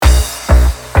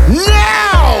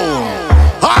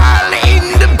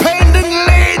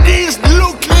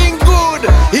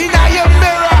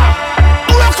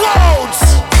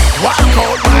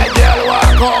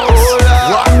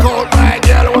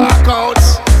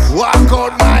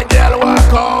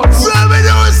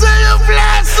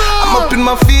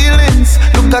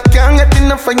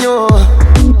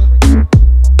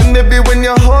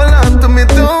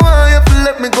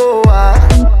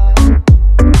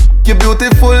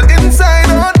feel inside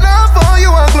out love for you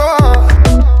a glow.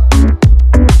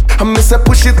 I miss a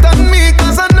push it on me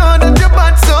cause I know that you're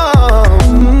bad so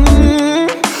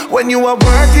when you a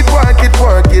work it, work it,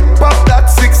 work it. Pop that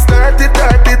 630,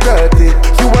 30, 30.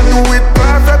 You want do it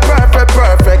perfect, perfect,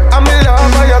 perfect. I'm in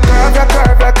love with your curve, your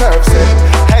curve, your curve set.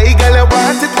 Hey girl, you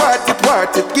want it, worth it,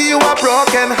 worth it. Give you a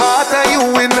broken heart and you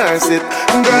will nurse it.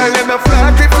 Girl, you know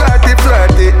flirty, flirty,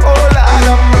 flirty. Oh Lord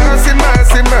have mercy,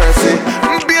 mercy, mercy.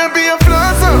 Baby, you're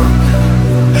Flawsome.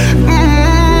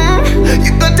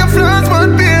 You got your flaws, but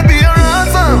baby, you're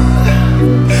awesome.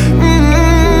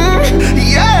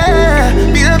 Yeah,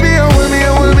 baby, you hold me,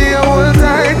 you hold me, you hold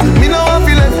tight. Me know if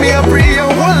you left me, I pray you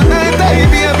all night. Hey,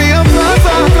 baby, you're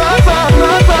Flawsome, Flawsome,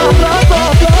 Flawsome, Flawsome,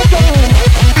 Flawsome.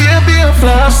 Baby, you're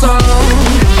Flawsome.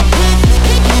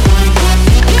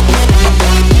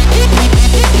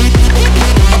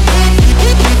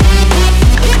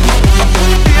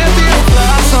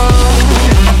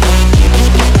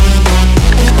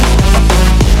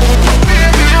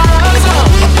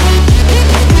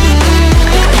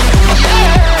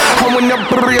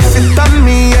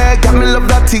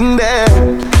 Thing there,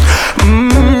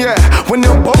 yeah. When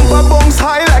your bumper bumps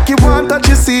high like you want touch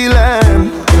your ceiling,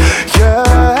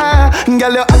 yeah.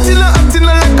 Girl, you're acting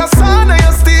like a sauna,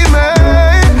 you're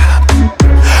steaming.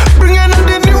 Bring in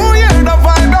the new year, the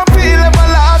vibe I feel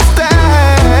everlasting.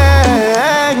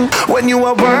 When you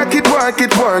are work it, work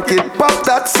it, work it. Pop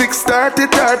that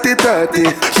 630, 30, 30.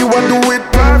 You want do it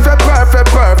perfect, perfect,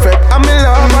 perfect. I'm in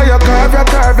love with your curve, your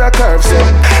curve, your curve set.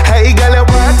 Hey girl, you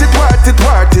want it, worth it,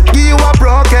 worth it. Give you a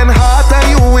broken heart and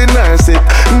you will nurse it.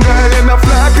 Girl, you're not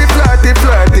flirty, flirty.